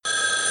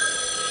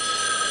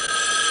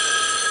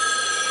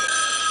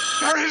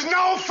There is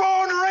no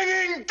phone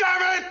ringing,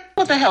 damn it!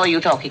 What the hell are you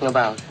talking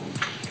about?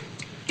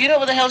 You know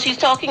what the hell she's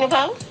talking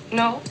about?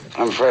 No.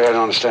 I'm afraid I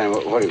don't understand.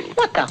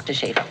 What Dr.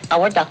 Schaefer?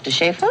 Our Dr.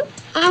 Schaefer?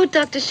 Oh,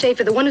 Dr.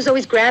 Schaefer, the one who's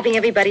always grabbing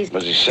everybody's...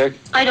 Was he sick?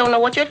 I don't know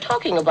what you're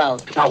talking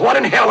about. Now, what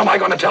in hell am I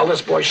going to tell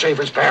this boy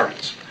Schaefer's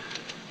parents?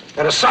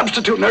 That a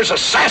substitute nurse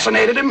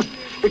assassinated him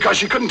because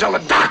she couldn't tell the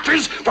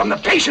doctors from the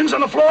patients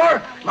on the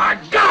floor? My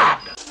God!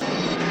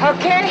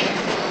 Okay.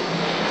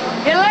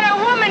 You let a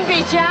woman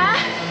beat ya,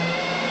 huh?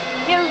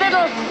 You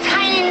little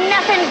tiny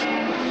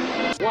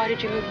nothing. Why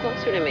did you move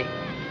closer to me?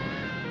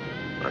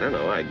 I don't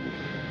know. I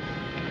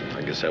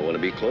guess I want to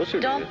be closer to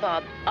you. Don't,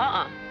 Bob.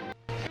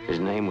 His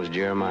name was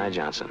Jeremiah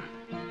Johnson.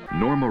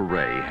 Norma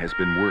Ray has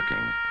been working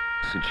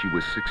since she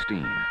was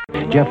 16.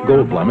 Jeff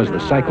Goldblum is the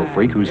cycle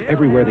freak who's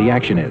everywhere the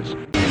action is.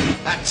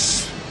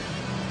 That's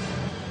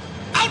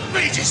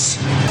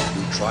outrageous!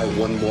 You try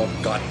one more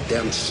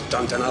goddamn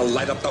stunt and I'll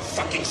light up the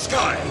fucking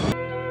sky!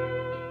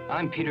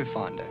 I'm Peter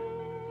Fonda.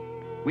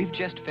 We've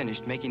just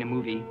finished making a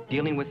movie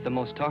dealing with the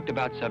most talked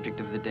about subject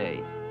of the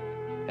day,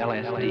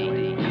 LSD.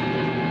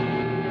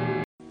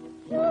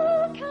 You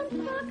can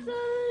fuck the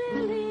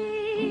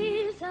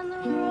lilies and the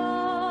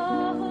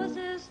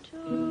roses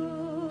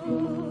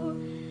too.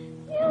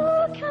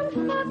 You can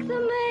fuck the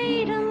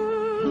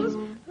maidens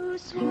who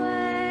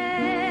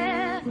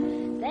swear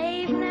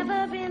they've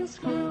never been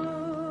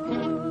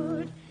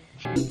screwed.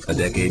 A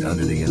decade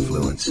under the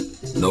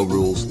influence. No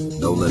rules,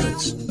 no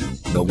limits.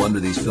 No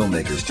wonder these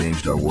filmmakers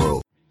changed our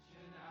world.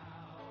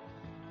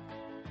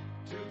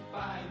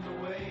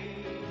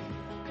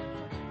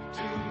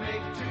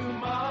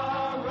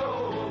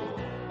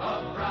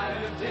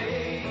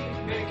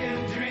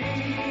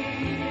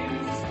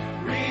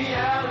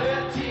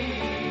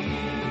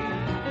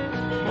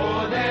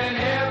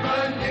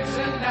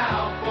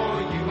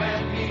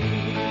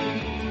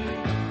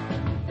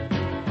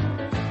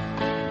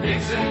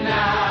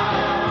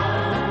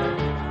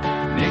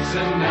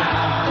 Nixon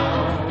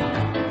now,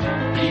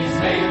 he's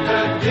made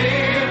the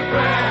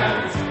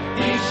difference,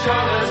 he's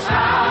shown us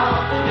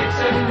how.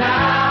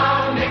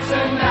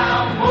 Nixon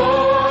now,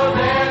 more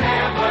than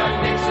ever,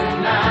 Nixon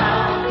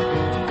now.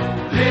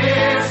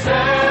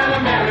 Listen,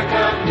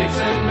 America,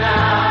 Nixon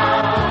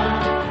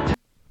now.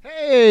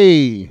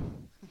 Hey,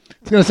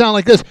 it's going to sound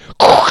like this.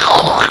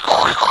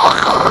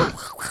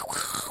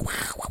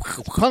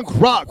 It's punk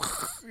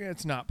rock.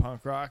 It's not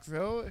punk rock,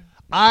 though.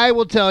 I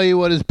will tell you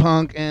what is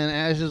punk, and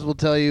Ashes will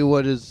tell you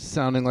what is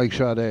sounding like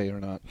Sade or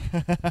not.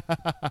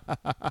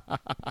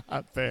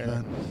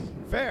 Fair.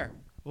 Fair.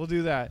 We'll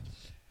do that.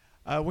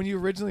 When you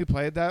originally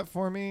played that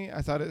for me,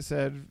 I thought it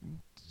said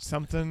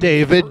something...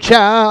 David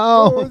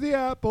Chow! For the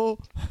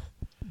apple.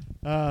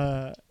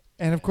 And,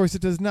 of course,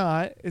 it does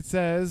not. It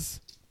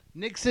says...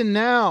 Nixon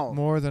now.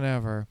 More than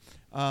ever.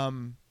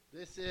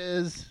 This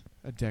is...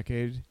 A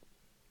decade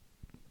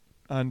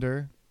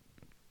under...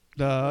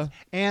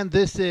 And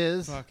this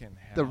is fucking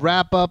hell. The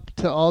wrap up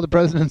to All the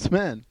President's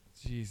Men.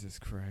 Jesus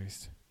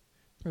Christ.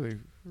 Really?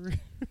 We're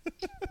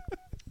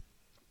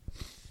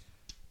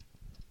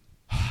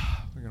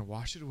going to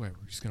wash it away.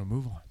 We're just going to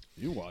move on.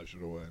 You wash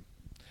it away.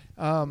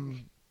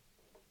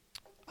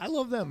 I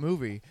love that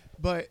movie,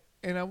 but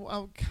I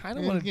kind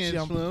of want to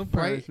jump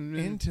right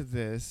into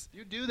this.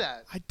 You do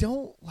that. I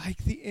don't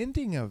like the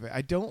ending of it.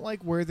 I don't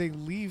like where they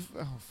leave.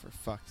 Oh, for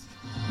fuck's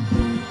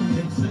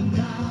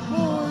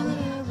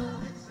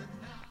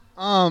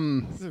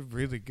This is a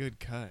really good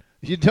cut.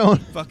 You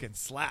don't fucking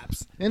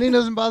slaps. Ending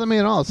doesn't bother me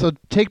at all. So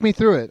take me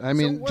through it. I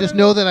mean, just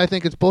know that I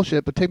think it's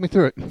bullshit, but take me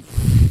through it.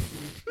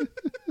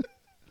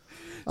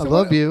 I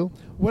love you.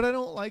 What I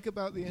don't like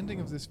about the ending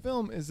of this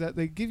film is that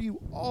they give you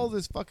all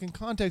this fucking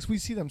context. We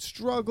see them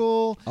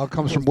struggle. All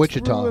comes from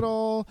Wichita. It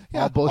all.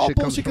 Yeah, all bullshit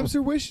comes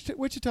through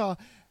Wichita.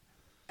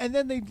 And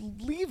then they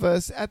leave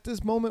us at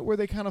this moment where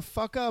they kind of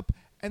fuck up,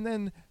 and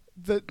then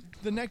the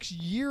next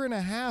year and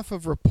a half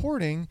of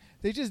reporting,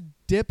 they just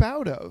dip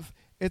out of.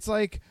 It's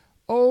like,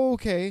 oh,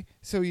 okay,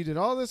 so you did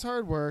all this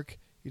hard work,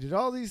 you did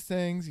all these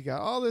things, you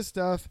got all this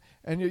stuff,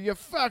 and you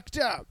fucked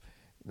up.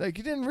 Like,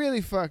 you didn't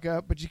really fuck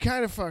up, but you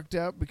kind of fucked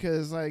up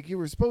because, like, you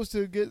were supposed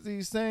to get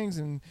these things,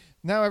 and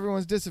now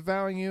everyone's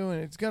disavowing you,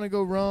 and it's going to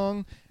go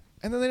wrong.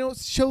 And then they don't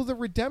show the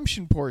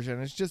redemption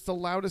portion. It's just the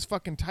loudest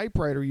fucking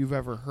typewriter you've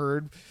ever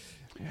heard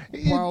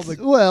while the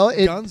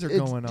guns are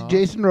going off.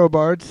 Jason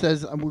Robards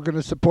says we're going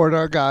to support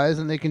our guys,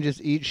 and they can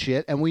just eat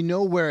shit, and we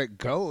know where it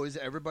goes.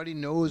 Everybody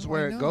knows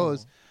where it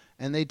goes,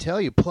 and they tell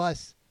you.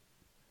 Plus,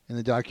 in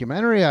the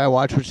documentary I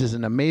watched, which is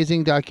an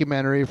amazing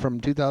documentary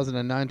from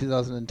 2009,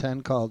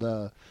 2010 called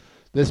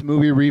This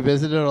Movie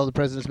Revisited, All the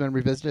President's Men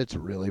Revisited. It's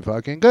really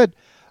fucking good.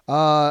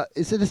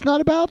 He said it's not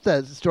about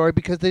that story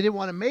because they didn't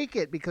want to make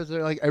it because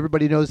they're like,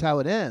 everybody knows how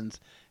it ends.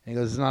 And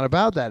he goes, it's not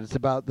about that. It's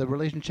about the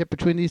relationship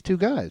between these two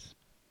guys.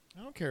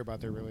 I don't care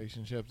about their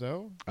relationship,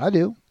 though. I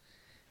do.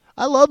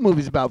 I love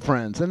movies about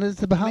friends, and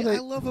it's about I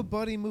love a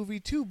buddy movie,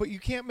 too, but you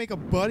can't make a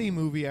buddy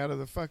movie out of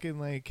the fucking,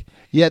 like...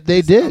 Yet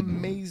they did.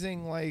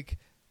 Amazing, like...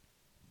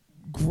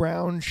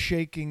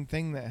 ground-shaking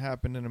thing that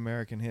happened in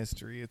American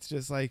history. It's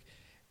just like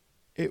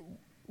it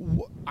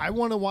I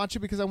want to watch it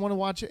because I want to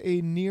watch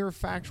a near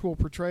factual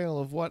portrayal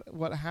of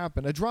what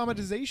happened, a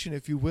dramatization,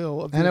 if you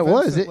will. Of the And it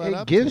events was. that led It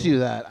up gives to you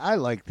that. I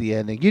like the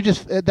ending. You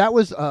just that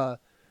was a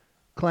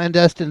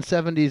clandestine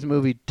 70s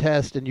movie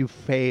test, and you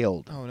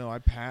failed. Oh no, I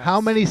passed.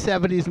 How many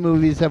 70s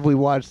movies have we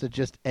watched that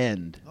just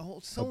end? Oh,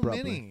 so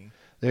abruptly? many.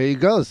 There you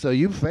go. So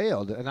you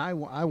failed, and I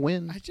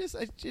win. I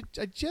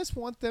just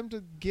want them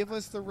to give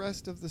us the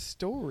rest of the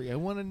story. I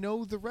want to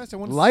know the rest. I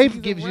want to Life see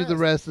the gives you rest. the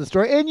rest of the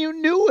story, and you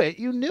knew it.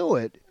 You knew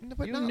it. No,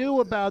 but You not- knew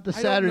about the I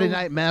don't Saturday know-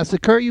 Night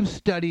Massacre. You've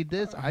studied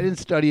this. I didn't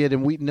study it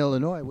in Wheaton,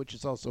 Illinois, which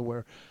is also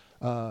where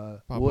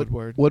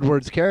Woodward.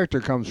 Woodward's character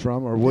comes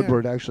from, or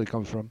Woodward actually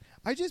comes from.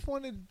 I just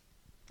wanted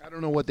I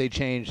don't know what they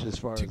changed as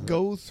far to as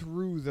go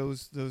through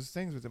those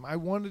things with him. I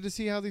wanted to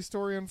see how the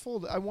story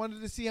unfolded. I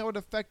wanted to see how it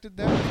affected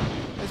them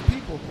as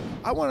people.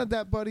 I wanted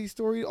that buddy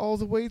story all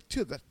the way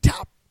to the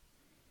top.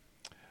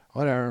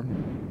 Whatever.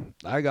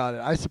 I got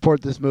it. I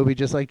support this movie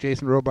just like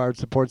Jason Robart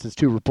supports his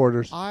two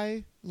reporters.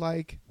 I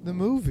like the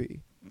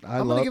movie.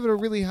 I'm love- gonna give it a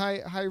really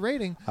high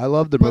rating. I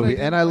love the but movie,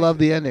 didn't and I like love it.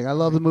 the ending. I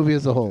love the movie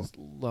as a whole. Just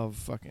love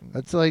fucking.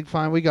 That's like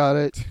fine. We got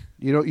it.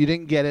 You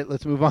didn't get it.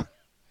 Let's move on.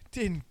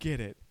 Didn't get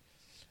it.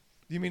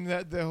 You mean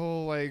that the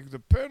whole like the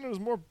pen is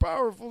more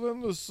powerful than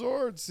the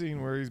sword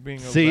scene where he's being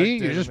See, elected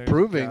you're and just there's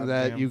proving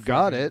that goddamn you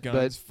got fucking it,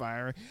 guns but-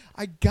 firing.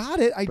 I got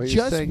it. I But you're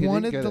just saying you didn't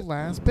wanted get the it.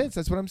 last bits.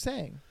 That's what I'm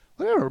saying.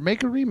 Whatever.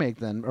 Make a remake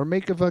then, or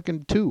make a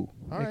fucking two.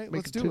 All Make- right, make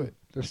let's a do two. it.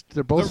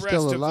 They're both the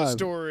still rest alive. of the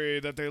story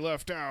that they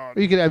left out.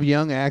 You could have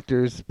young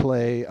actors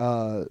play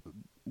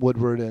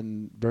Woodward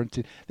and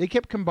Bernstein. They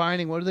kept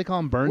combining. What do they call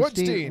them?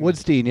 Bernstein.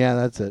 Woodstein. Yeah,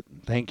 that's it.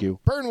 Thank you.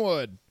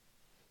 Burnwood.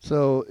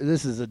 So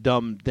this is a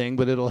dumb thing,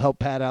 but it'll help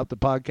pad out the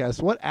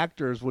podcast. What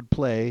actors would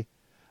play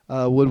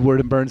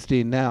Woodward and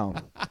Bernstein now?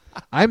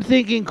 I'm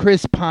thinking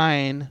Chris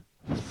Pine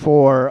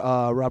for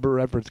Robert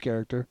Redford's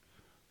character,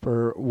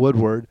 for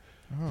Woodward.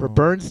 For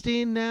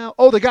Bernstein now?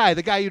 Oh, the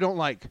guy you don't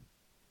like.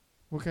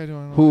 What guy do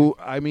I know? Who,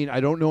 I mean,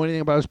 I don't know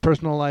anything about his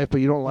personal life, but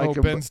you don't like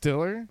him. Ben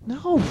Stiller?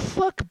 No,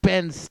 fuck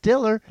Ben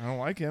Stiller. I don't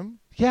like him.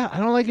 Yeah, I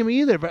don't like him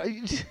either, but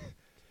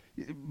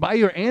by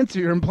your answer,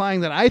 you're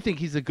implying that I think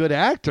he's a good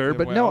actor,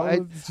 but no, Well,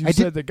 you I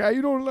said did. the guy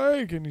you don't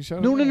like, and you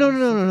shut No, him no, down.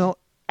 no, no, no, no.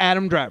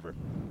 Adam Driver.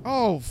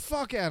 Oh,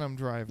 fuck Adam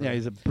Driver. Yeah,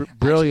 he's a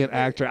brilliant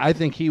actor. I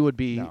think he would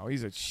be. No,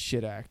 he's a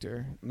shit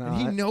actor. No, and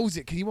he I- knows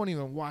it because he won't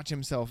even watch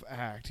himself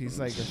act. He's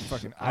like a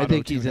fucking. I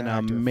think he's an auto-tune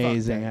actor. Fuck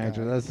amazing that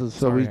actor. guy. That's so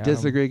Sorry, we Adam.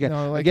 disagree again.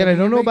 No, like, Again, I mean,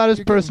 don't you're know about his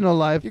you're getting- personal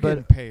life, you're but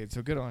getting paid,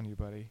 so good on you,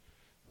 buddy.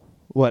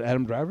 what,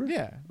 Adam Driver?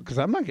 Yeah. Because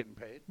I'm not getting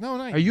paid. No,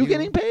 no. Are you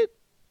getting paid?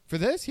 for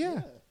this?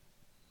 Yeah.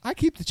 I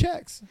keep the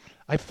checks.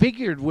 I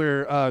figured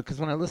because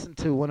when I listened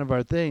to one of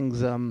our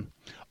things,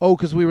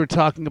 because we were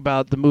talking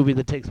about the movie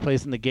that takes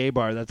place in the gay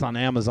bar that's on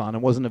Amazon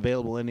and wasn't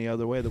available any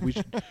other way, that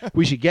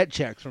we should get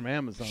checks from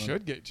Amazon.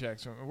 Should get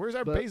checks from. Where's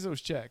our But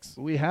Bezos checks?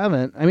 We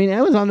haven't. I mean,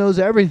 Amazon knows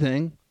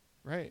everything.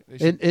 Right. They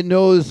should. It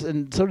knows,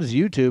 and so does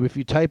YouTube. If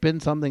you type in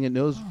something, it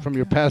knows from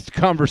your past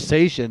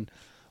conversation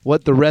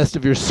what the rest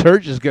of your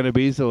search is going to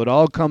be, so it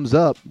all comes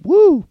up.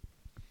 Woo!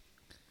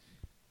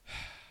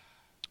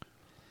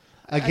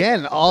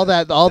 Again, all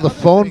the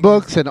phone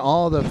books and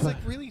all the. It's like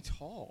really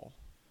tall.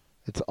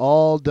 It's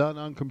all done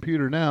on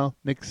computer now.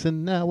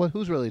 Nixon now.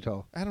 Who's really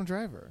tall? Adam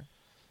Driver.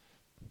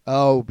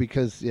 Oh,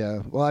 because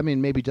yeah. Well, I mean,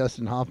 maybe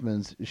Dustin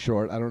Hoffman's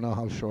short. I don't know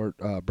how short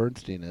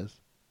Bernstein is.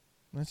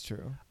 That's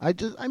true. I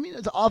mean,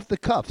 it's off the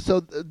cuff.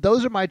 So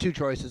those are my two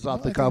choices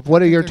off the I cuff. think-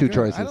 What I are think your they're two good.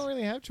 choices? I don't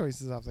really have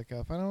choices off the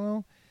cuff. I don't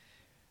know.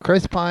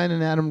 Chris Pine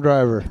and Adam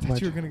Driver. I thought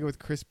you were going to go with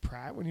Chris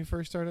Pratt when you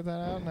first started that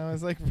out, and I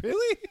was like,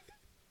 really?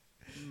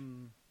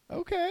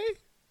 Okay.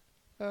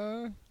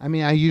 I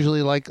mean, I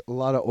usually like a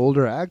lot of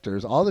older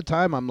actors. All the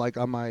time, I'm like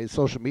on my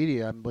social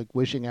media, I'm like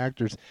wishing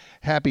actors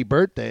happy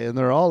birthday, and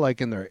they're all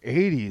like in their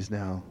 80s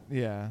now.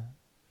 Yeah.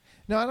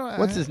 No, I don't.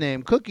 What's his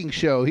name? Cooking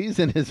Show. He's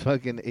in his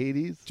fucking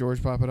 80s.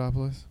 George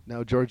Papadopoulos?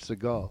 No, George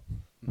Segal.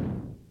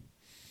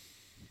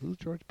 Who's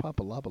George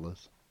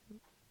Papadopoulos?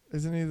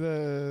 Isn't he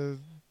the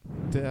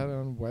dad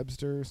on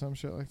Webster or some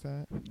shit like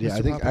that? Yeah, Mr.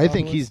 I think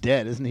Papadopoulos? he's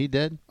dead. Isn't he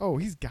dead? Oh,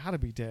 he's got to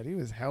be dead. He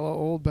was hella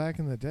old back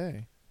in the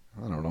day.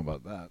 I don't know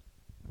about that.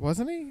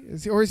 Wasn't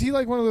he? Or is he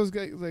like one of those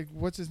guys? Like,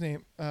 what's his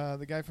name?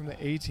 The guy from the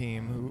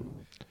A-Team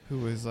who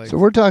was like. So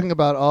we're talking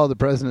about All the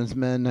President's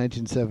Men,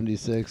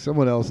 1976.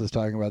 Someone else is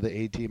talking about the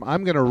A-Team.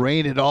 I'm going to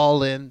rein it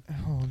all in,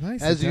 Oh,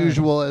 nice. as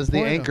usual, as the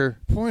anchor.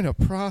 Point of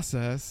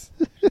process.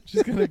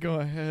 Just gonna go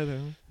ahead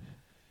and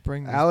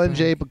bring this Alan back.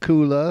 J.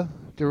 Pakula,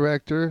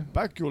 director.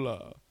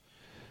 Bakula.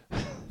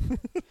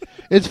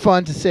 It's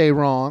fun to say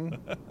wrong.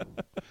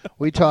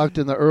 We talked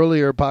in the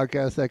earlier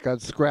podcast that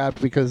got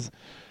scrapped because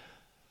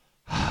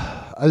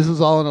this was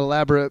all an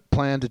elaborate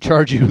plan to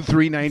charge you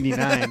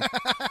 $3.99.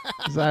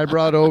 So I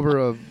brought over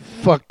a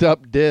fucked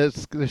up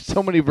disc. There's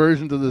so many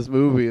versions of this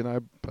movie, and I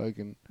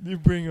fucking. You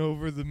bring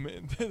over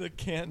the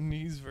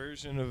Cantonese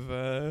version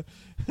of.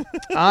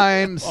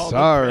 I'm All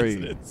sorry.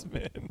 The President's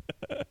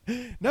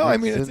Men. No, I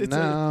mean it's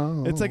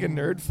now. it's like a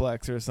nerd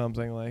flex or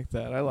something like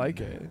that. I like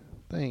it.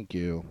 Thank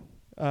you.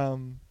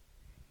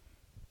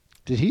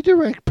 Did he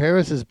direct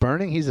Paris is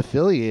Burning? He's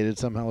affiliated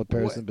somehow with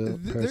Paris and Bill.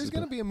 There's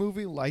going to be a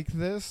movie like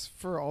this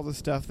for all the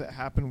stuff that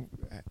happened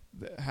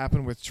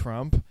with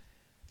Trump,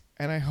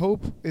 and I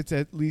hope it's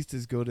at least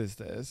as good as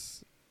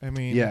this. I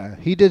mean, yeah,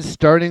 he did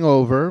Starting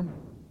Over.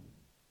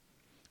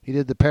 He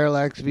did The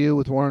Parallax View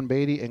with Warren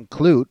Beatty and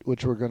Clute,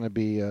 which we're going to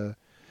be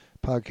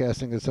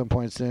podcasting at some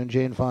point soon.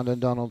 Jane Fonda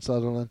and Donald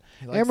Sutherland,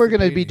 and we're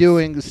going to be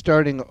doing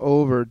Starting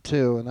Over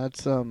too, and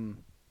that's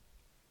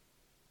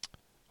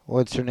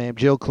what's her name?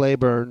 Jill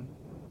Clayburgh.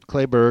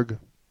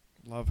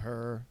 Love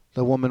her.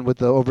 The woman with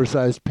the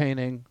oversized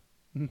painting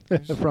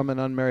from An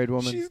Unmarried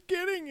Woman. She's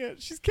getting it.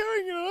 She's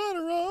carrying it on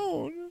her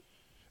own.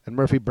 And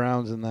Murphy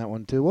Brown's in that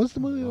one too. What's the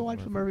movie I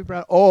watched from Murphy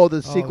Brown? Oh,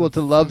 the sequel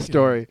to Love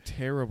Story.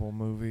 Terrible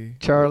movie.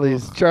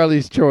 Charlie's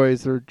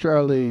Choice or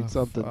Charlie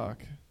something. Fuck.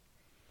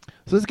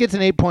 So this gets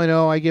an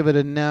 8.0. I give it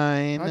a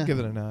 9. I'd give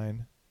it a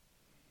 9.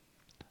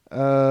 I'd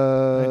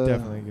I'd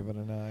definitely give it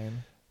a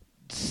 9.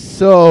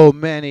 So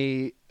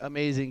many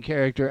amazing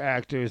character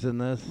actors in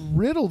this.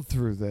 Riddled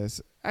through this.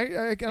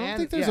 I don't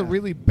think there's a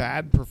really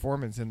bad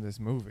performance in this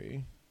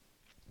movie.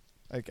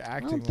 Like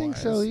acting. I don't think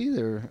so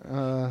either.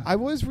 I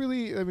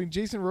mean,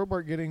 Jason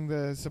Robart getting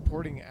the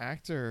supporting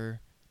actor.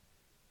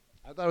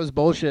 I thought it was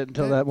bullshit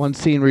until that one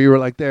scene where you were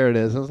like, "There it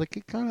is." I was like,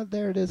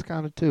 there it is,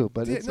 kind of too,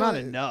 but it's not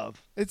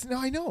enough.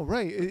 I know,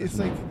 right? It's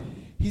like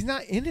he's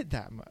not in it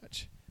that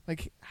much.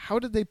 Like, how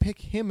did they pick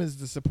him as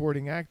the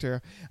supporting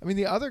actor? I mean,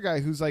 the other guy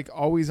who's like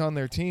always on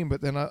their team,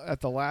 but then at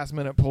the last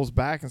minute pulls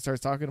back and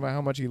starts talking about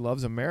how much he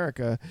loves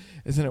America,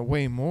 isn't it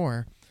way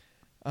more?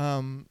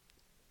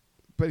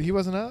 But he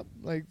wasn't up.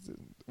 Like,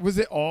 was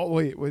it all?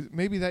 Wait, was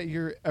maybe that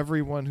year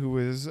everyone who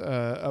was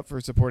up for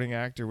supporting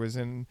actor was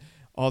in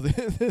all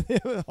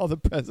the all the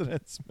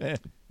President's Men?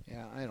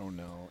 Yeah, I don't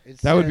know.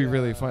 That would be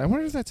really fun. I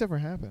wonder if that's ever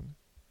happened.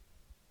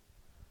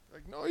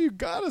 Like, no, you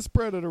gotta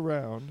spread it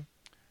around.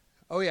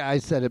 Oh yeah, I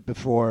said it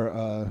before.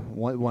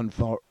 Won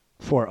 4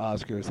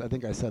 Oscars. I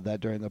think I said that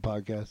during the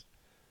podcast.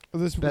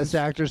 Best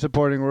actor,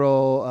 supporting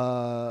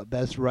role,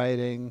 best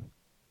writing,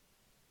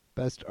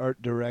 best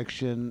art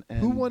direction, and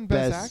who won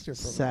best actor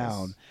for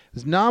sound. this? It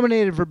was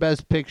nominated for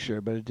best picture,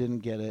 but it didn't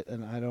get it,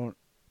 and I don't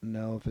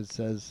know if it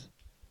says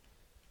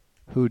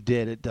who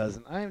did. It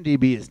doesn't.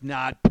 IMDb is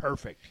not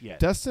perfect yet.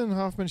 Dustin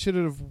Hoffman should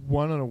have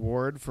won an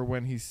award for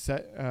when he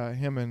set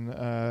him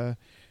and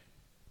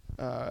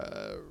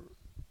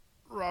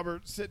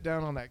Robert sit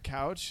down on that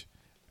couch,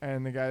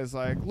 and the guy's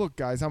like, "Look,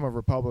 guys, I'm a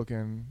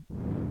Republican,"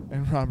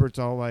 and Robert's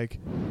all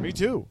like, "Me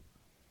too,"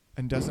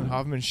 and Dustin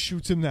Hoffman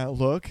shoots him that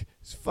look.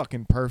 It's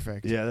fucking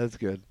perfect. Yeah, that's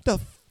good. The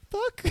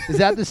fuck? Is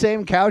that the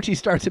same couch he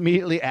starts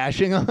immediately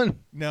ashing on?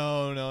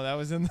 No, that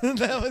was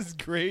that was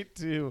great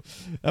too.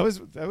 That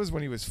was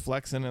when he was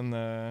flexing in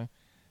the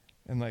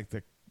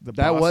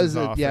that was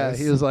office. Yeah,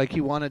 he was like, he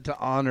wanted to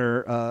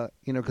honor,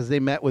 because they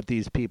met with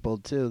these people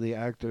too, the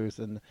actors,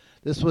 and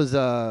this was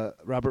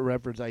Robert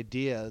Redford's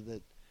idea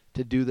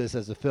to do this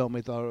as a film.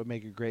 He thought it would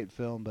make a great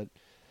film, but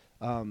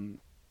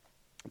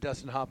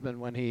Dustin Hoffman,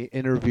 when he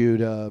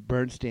interviewed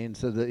Bernstein,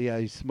 said that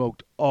he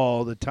smoked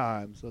all the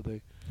time. So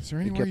is there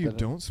anywhere you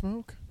don't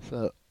smoke?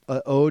 So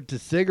ode to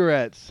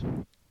cigarettes.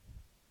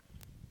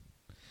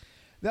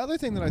 The other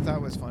thing that I thought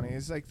was funny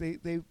is like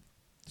they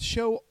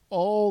show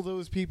all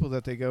those people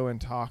that they go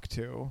and talk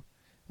to.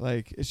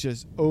 Like, it's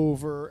just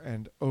over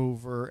and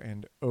over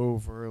and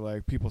over,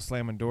 like people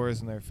slamming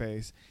doors in their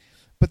face.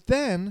 But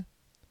then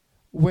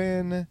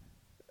when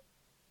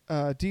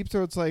Deep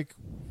Throat's like,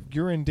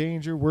 "You're in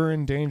danger, we're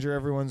in danger,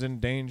 everyone's in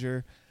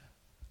danger,"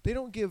 they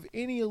don't give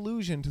any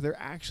illusion to there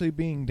actually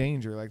being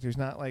danger. Like, there's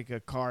not like a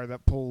car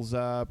that pulls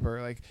up,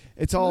 or like,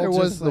 it's all there just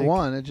was the like,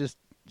 one. It just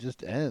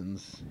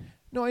ends.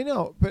 No, I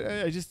know, but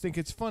I just think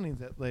it's funny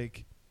that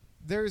like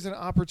there's an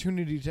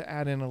opportunity to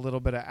add in a little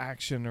bit of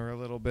action or a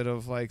little bit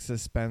of like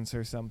suspense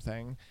or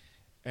something,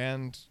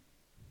 and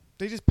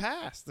they just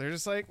pass. They're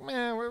just like,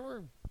 man,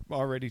 we're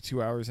already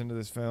 2 hours into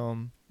this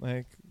film,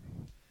 like,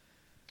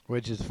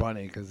 which is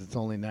funny because it's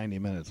only 90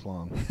 minutes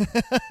long.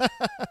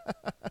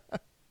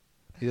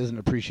 He doesn't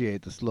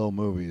appreciate the slow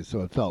movies,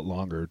 so it felt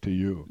longer to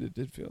you. It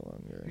did feel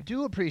longer. You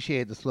do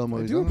appreciate the slow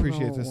movies. I do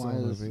appreciate the slow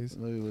movies. This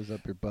movie was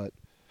up your butt.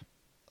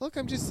 Look,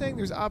 I'm just saying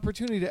there's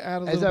opportunity to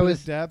add a little bit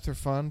of depth or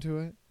fun to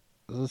it.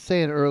 I was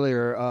saying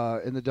earlier,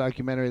 in the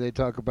documentary, they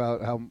talk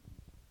about how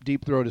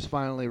Deep Throat is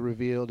finally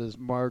revealed as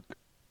Mark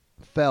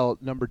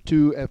Felt, number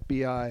 2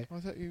 FBI. Oh, I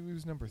thought he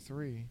was number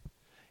 3.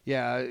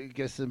 Yeah, I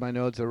guess in my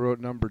notes I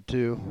wrote number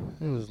 2.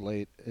 It was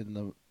late in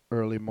the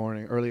early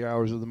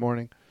hours of the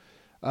morning.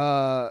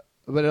 But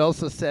it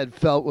also said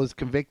Felt was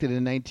convicted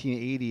in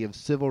 1980 of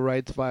civil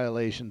rights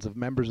violations of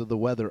members of the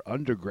Weather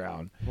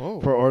Underground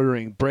for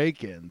ordering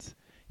break-ins.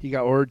 He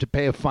got ordered to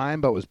pay a fine,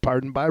 but was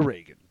pardoned by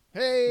Reagan.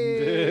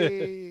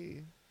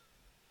 Hey!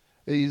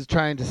 He's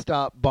trying to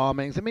stop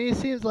bombings. I mean, it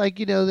seems like,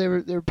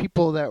 there were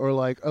people that were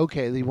like,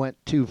 okay, they went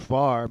too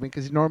far. I mean,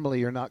 because normally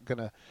you're not going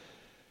to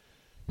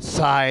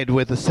side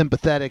with a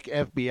sympathetic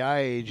FBI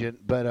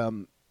agent. But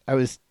I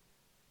was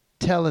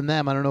telling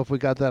them, I don't know if we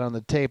got that on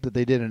the tape, that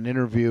they did an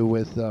interview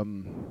with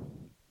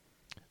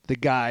the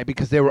guy,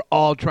 because they were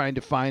all trying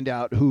to find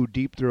out who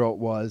Deep Throat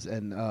was,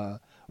 and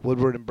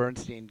Woodward and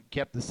Bernstein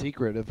kept the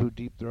secret of who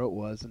Deep Throat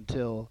was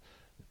until,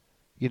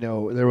 they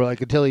were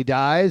like, until he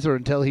dies or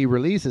until he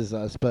releases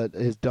us. But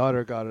his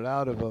daughter got it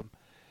out of him,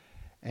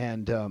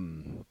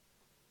 and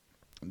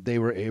they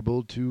were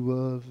able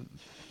to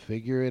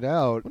figure it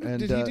out.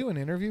 Did he do an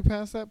interview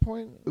past that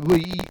point?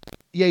 Well,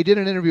 he did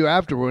an interview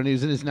afterward when he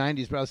was in his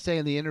 90s. But I was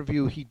saying the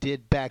interview he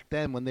did back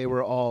then when they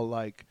were all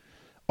like,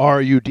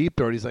 "Are you Deep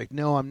Throat?" He's like,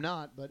 "No, I'm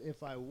not. But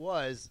if I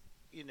was,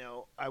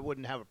 I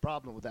wouldn't have a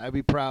problem with that. I'd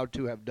be proud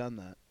to have done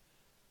that."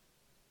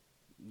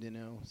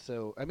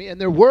 So I mean,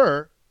 and there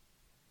were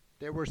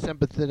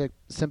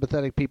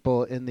sympathetic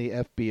people in the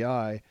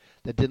FBI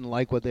that didn't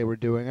like what they were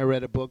doing. I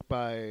read a book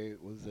by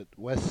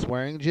Wes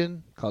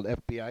Swearingen called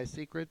FBI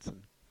Secrets,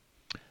 and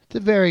it's a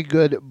very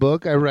good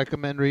book. I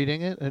recommend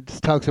reading it. It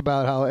just talks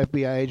about how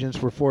FBI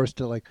agents were forced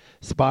to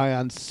spy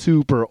on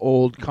super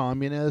old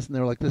communists, and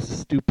they were like, "This is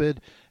stupid,"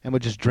 and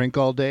would just drink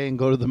all day and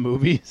go to the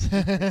movies.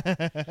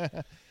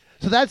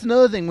 So that's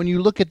another thing. When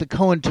you look at the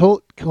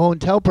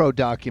COINTELPRO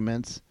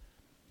documents,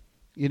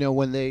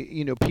 when they,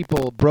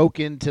 people broke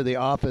into the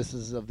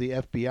offices of the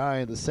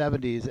FBI in the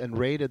 70s and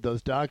raided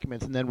those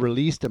documents and then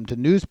released them to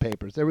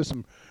newspapers. There was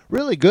some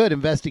really good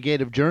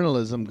investigative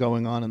journalism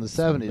going on in the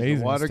 70s.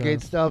 The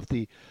Watergate stuff,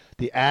 the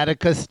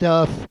Attica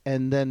stuff,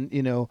 and then,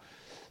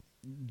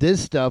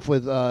 this stuff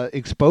with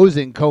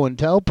exposing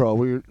COINTELPRO.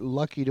 We were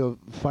lucky to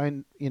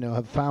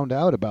have found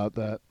out about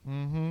that.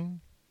 Mm-hmm.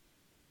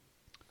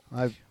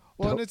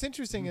 And it's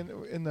interesting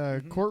in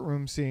the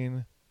courtroom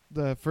scene,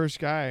 the first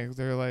guy,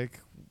 they're like,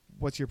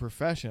 "What's your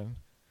profession?"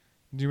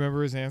 Do you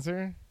remember his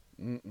answer?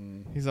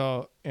 Mm-mm. He's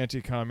all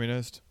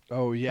anti-communist.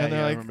 Oh yeah, and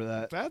I like, remember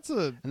that.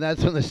 And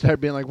that's when they start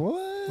being like,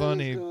 "What?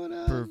 Funny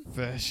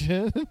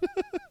profession."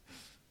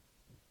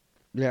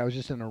 Yeah, it was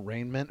just an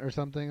arraignment or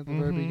something at the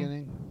very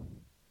beginning.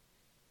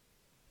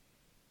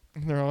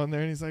 And they're all in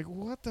there, and he's like,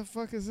 "What the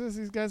fuck is this?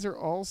 These guys are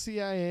all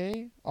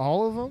CIA,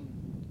 all of them.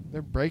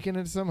 They're breaking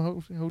into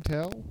some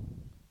hotel."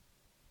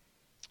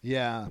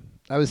 Yeah.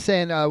 I was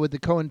saying with the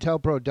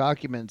COINTELPRO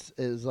documents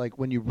is like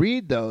when you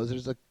read those,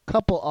 there's a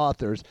couple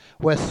authors.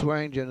 Wes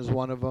Swearingen is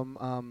one of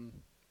them.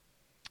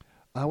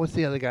 What's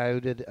the other guy who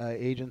did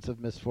Agents of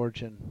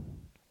Misfortune?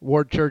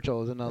 Ward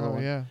Churchill is another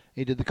one. Yeah.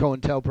 He did the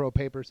COINTELPRO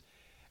papers.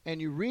 And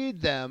you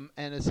read them,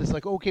 and it's just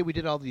like, okay, we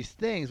did all these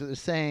things, but they're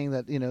saying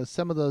that,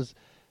 some of those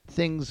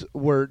things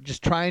were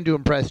just trying to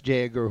impress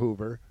J. Edgar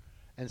Hoover.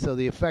 And so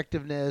the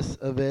effectiveness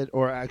of it,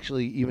 or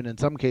actually even in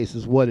some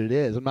cases what it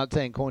is, I'm not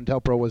saying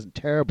COINTELPRO wasn't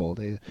terrible.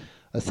 They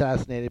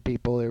assassinated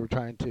people. They were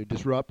trying to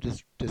disrupt,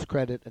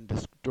 discredit, and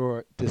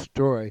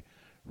destroy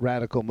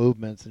radical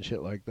movements and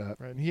shit like that.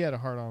 Right, and he had a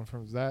hard-on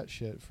from that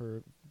shit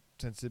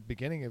since the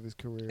beginning of his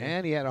career.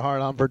 And he had a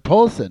hard-on for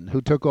Tolson,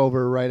 who took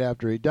over right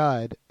after he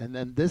died. And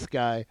then this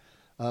guy,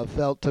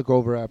 Felt, took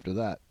over after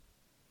that.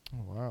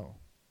 Oh, wow.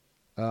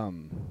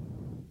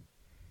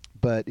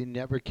 But he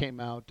never came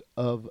out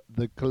of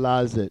the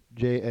closet,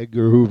 J.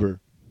 Edgar Hoover.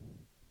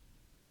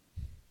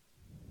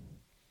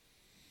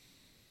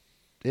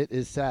 It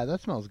is sad.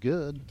 That smells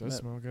good. It does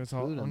smell good. It's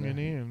all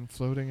oniony and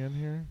floating in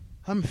here.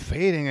 I'm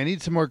fading. I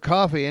need some more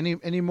coffee.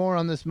 Any more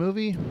on this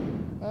movie?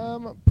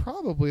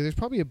 Probably. There's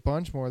probably a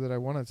bunch more that I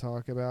want to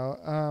talk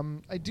about.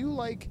 I do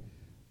like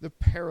the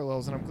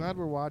parallels, and I'm glad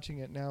we're watching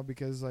it now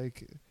because, the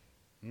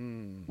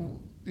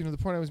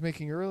point I was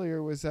making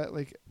earlier was that,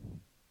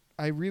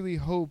 I really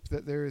hope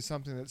that there is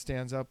something that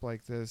stands up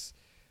like this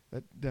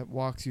that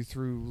walks you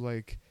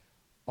through,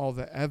 all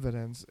the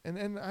evidence.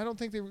 And I don't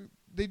think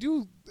they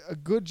do a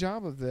good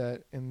job of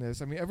that in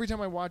this. I mean, every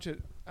time I watch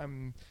it,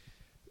 I'm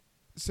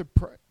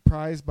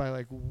surprised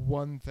by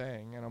one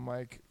thing, and I'm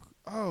like,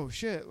 oh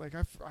shit, I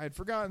had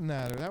forgotten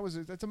that, or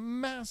that's a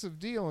massive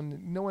deal,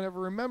 and no one ever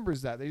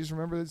remembers that. They just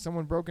remember that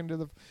someone broke into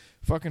the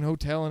fucking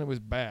hotel and it was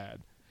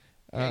bad.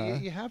 Yeah,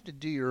 you have to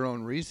do your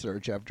own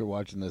research after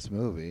watching this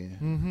movie.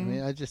 Mm-hmm. I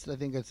mean, I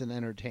think it's an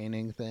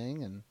entertaining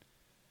thing, and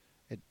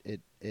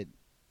it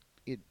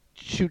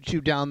shoots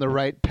you down the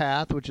right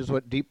path, which is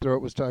what Deep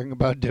Throat was talking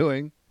about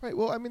doing. Right.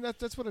 Well, I mean,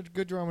 that's what a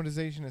good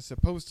dramatization is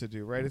supposed to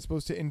do, right? It's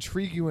supposed to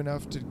intrigue you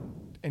enough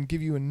and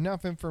give you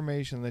enough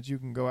information that you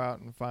can go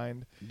out and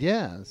find.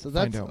 Yeah, so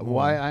that's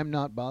why I'm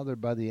not bothered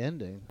by the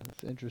ending.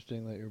 It's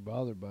interesting that you're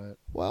bothered by it.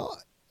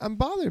 Well, I'm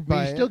bothered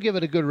by it. You still give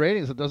it a good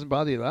rating, so it doesn't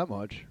bother you that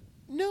much.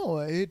 No,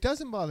 it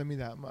doesn't bother me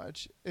that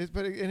much. It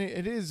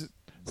is.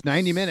 It's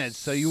 90 minutes,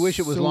 so you wish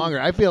it was longer.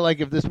 I feel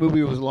like if this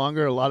movie was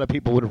longer, a lot of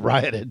people would have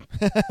rioted.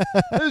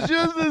 It's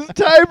just this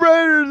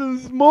typewriters and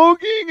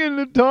smoking and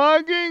the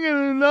talking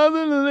and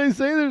nothing, and they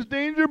say there's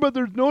danger, but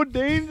there's no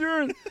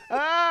danger. And,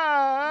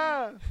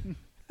 I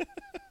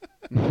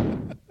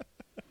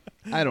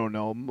don't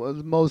know.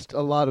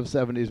 A lot of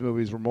 70s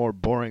movies were more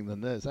boring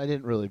than this. I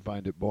didn't really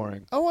find it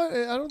boring. Oh,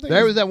 I don't think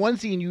there was that one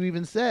scene you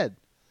even said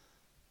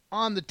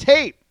on the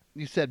tape.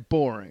 You said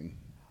boring.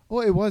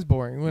 Well, it was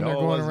boring when they're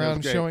going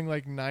around showing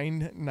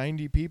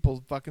 90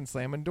 people fucking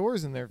slamming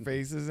doors in their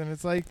faces, and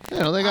it's like, they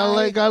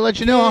gotta let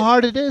you know how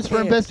hard it is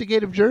for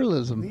investigative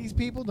journalism. These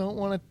people don't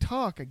want to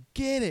talk. I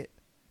get it.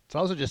 It's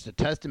also just a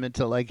testament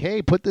to like,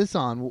 hey, put this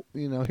on.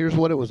 You know, here's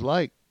what it was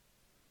like,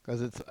 because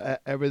it's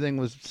everything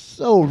was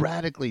so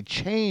radically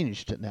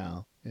changed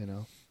now. You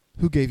know.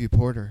 Who gave you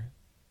Porter?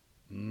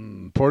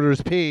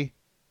 Porter's P.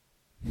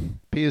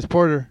 P is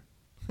Porter.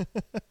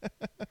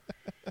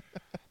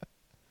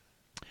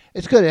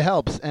 It's good. It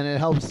helps, and it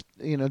helps.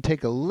 You know,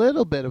 take a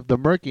little bit of the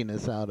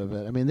murkiness out of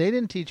it. I mean, they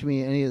didn't teach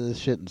me any of this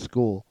shit in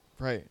school.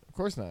 Right. Of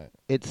course not.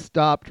 It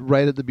stopped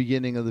right at the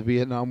beginning of the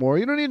Vietnam War.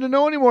 You don't need to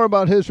know any more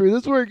about history.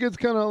 This is where it gets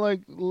kind of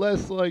like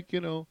less like, you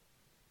know,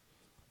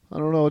 I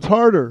don't know. It's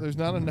harder. There's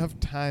not enough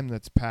time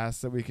that's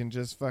passed that we can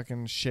just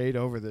fucking shade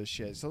over this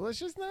shit. So let's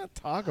just not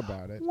talk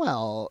about it.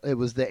 Well, it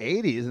was the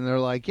 80s, and they're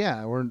like,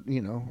 yeah, we're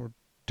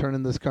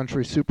turning this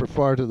country super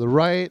far to the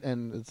right,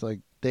 and it's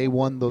like they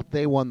won the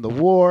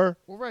war.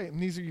 Well, right,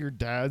 and these are your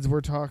dads we're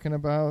talking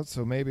about,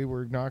 so maybe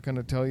we're not going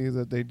to tell you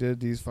that they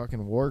did these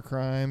fucking war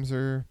crimes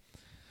or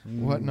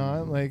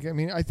whatnot. Like, I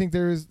mean, I think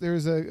there's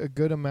a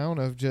good amount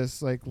of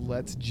just like,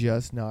 let's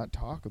just not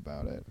talk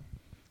about it.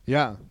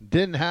 Yeah,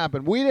 didn't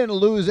happen. We didn't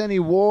lose any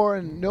war,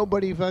 and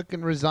nobody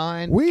fucking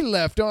resigned. We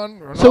left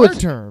on so our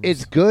terms.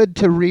 It's good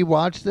to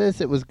rewatch this.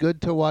 It was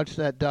good to watch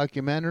that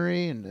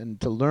documentary and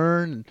to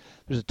learn. And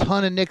there's a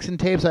ton of Nixon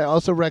tapes. I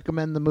also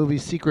recommend the movie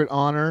Secret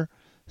Honor,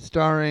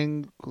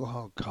 starring,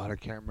 oh God, I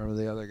can't remember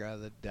the other guy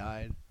that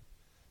died.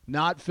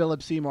 Not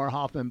Philip Seymour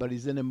Hoffman, but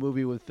he's in a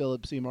movie with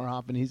Philip Seymour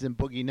Hoffman. He's in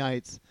Boogie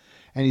Nights,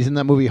 and he's in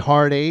that movie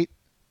Hard Eight.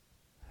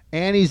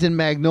 And he's in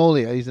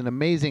Magnolia. He's an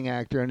amazing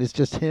actor, and it's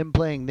just him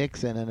playing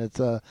Nixon. And it's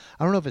I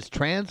don't know if it's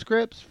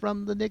transcripts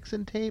from the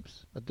Nixon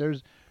tapes, but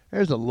there's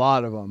a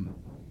lot of them.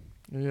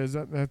 Yeah,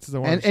 that's the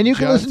one. And you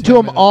can listen to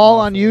them all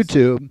on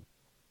YouTube.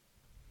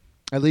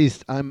 At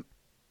least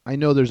I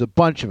know there's a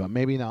bunch of them.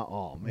 Maybe not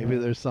all. Maybe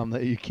there's some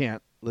that you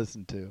can't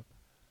listen to.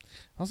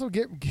 Also,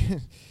 get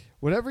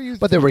whatever you.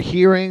 But there were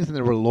hearings, and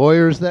there were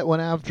lawyers that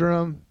went after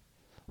him.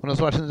 When I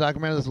was watching the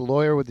documentary, there's a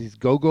lawyer with these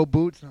go-go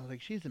boots, and I was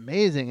like, she's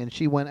amazing. And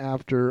she went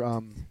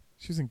after...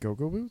 She's in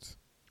go-go boots?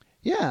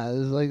 Yeah, it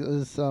was like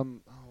this...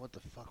 what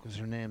the fuck was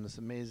her name? This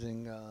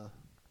amazing...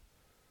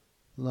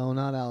 no,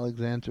 not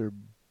Alexander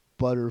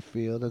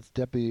Butterfield. That's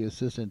deputy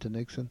assistant to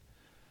Nixon.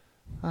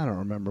 I don't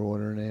remember what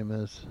her name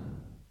is.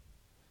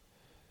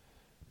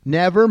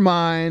 Never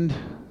mind.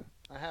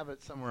 I have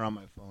it somewhere on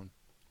my phone.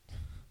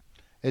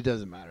 It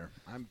doesn't matter.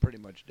 I'm pretty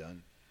much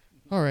done.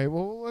 All right,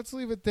 well, let's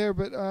leave it there,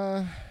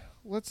 but...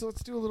 Let's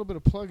do a little bit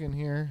of plug-in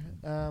here.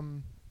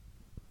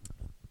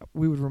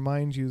 We would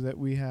remind you that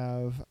we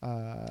have...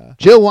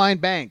 Jill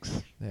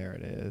Wine-Banks. There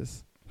it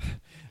is.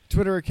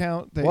 Twitter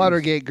account.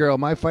 Watergate girl,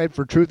 my fight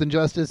for truth and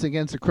justice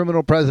against a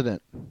criminal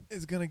president.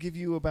 Is going to give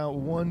you about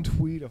one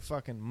tweet a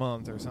fucking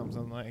month or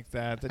something like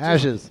that.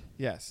 Ashes.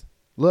 Yes.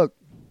 Look.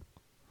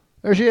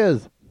 There she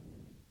is.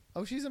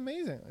 Oh, she's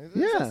amazing.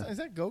 Is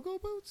that go-go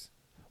boots?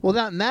 Well,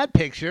 not in that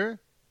picture.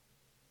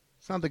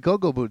 It's not the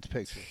go-go boots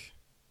picture.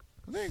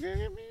 We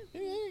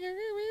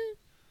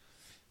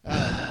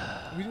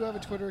do have a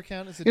Twitter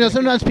account.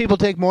 Sometimes people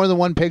take more than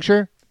one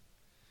picture.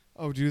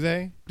 Oh, do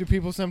they? Do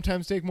people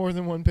sometimes take more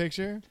than one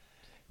picture?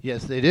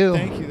 Yes, they do.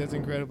 Thank you. That's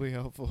incredibly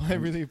helpful. I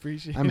really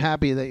appreciate it. I'm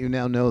happy that you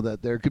now know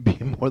that there could be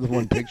more than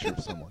one picture of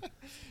someone.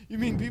 You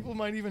mean people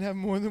might even have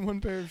more than one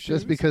pair of shoes?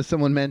 Just because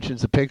someone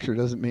mentions a picture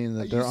doesn't mean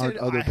that there aren't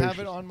other pictures. I have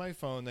it on my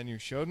phone. Then you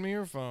showed me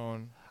your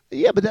phone.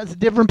 Yeah, but that's a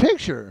different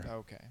picture.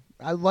 Okay.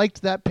 I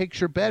liked that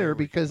picture better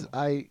because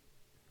I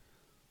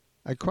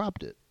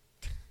cropped it.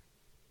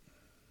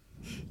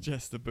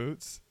 Just the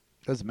boots?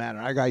 Doesn't matter.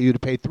 I got you to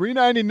pay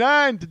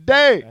 $3.99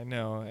 today. I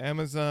know.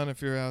 Amazon,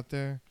 if you're out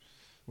there,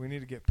 we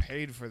need to get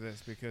paid for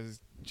this because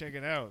check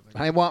it out.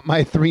 I want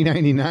my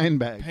 $3.99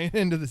 back. Pay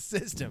into the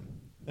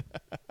system.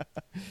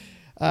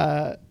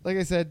 Like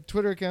I said,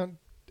 Twitter account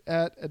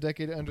at A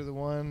Decade Under the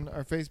One.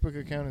 Our Facebook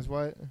account is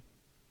what?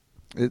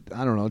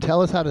 I don't know.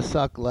 Tell us how to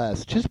suck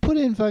less. Just put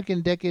in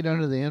fucking Decade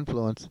Under the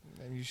Influence.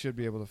 And you should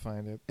be able to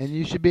find it. And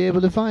you should be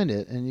able to find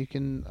it. And you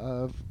can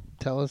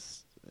tell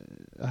us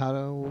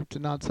how to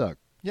not suck.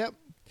 Yep.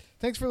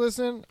 Thanks for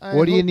listening.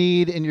 What do you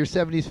need in your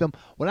 70s film?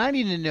 What I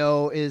need to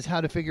know is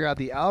how to figure out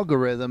the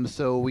algorithm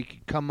so we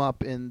can come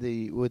up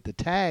with the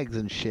tags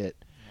and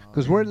shit.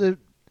 Because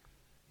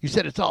you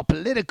said it's all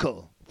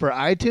political. For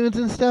iTunes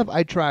and stuff,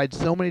 I tried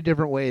so many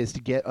different ways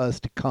to get us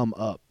to come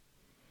up.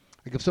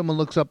 Like if someone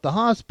looks up The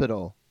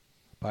Hospital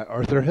by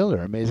Arthur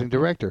Hiller, amazing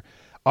director,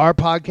 our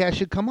podcast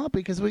should come up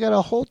because we got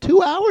a whole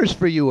 2 hours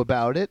for you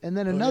about it, and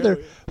then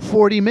another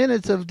 40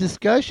 minutes of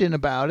discussion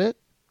about it.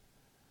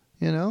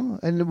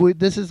 And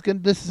this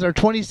is our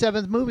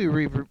 27th movie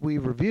we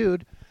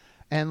reviewed,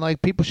 and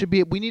like people should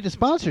be. We need a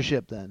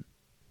sponsorship then.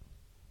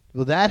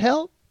 Will that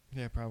help?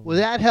 Yeah, probably. Will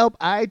that help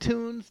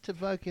iTunes to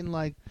fucking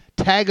like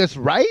tag us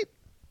right?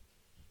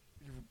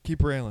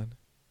 Keep railing.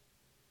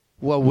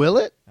 Well, will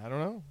it? I don't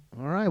know.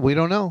 All right, we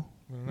don't know.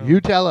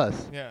 You tell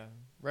us. Yeah,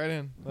 write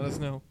in. Let us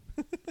know.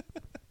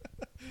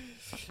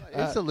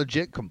 It's a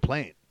legit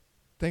complaint.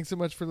 Thanks so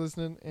much for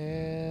listening,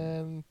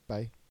 and bye.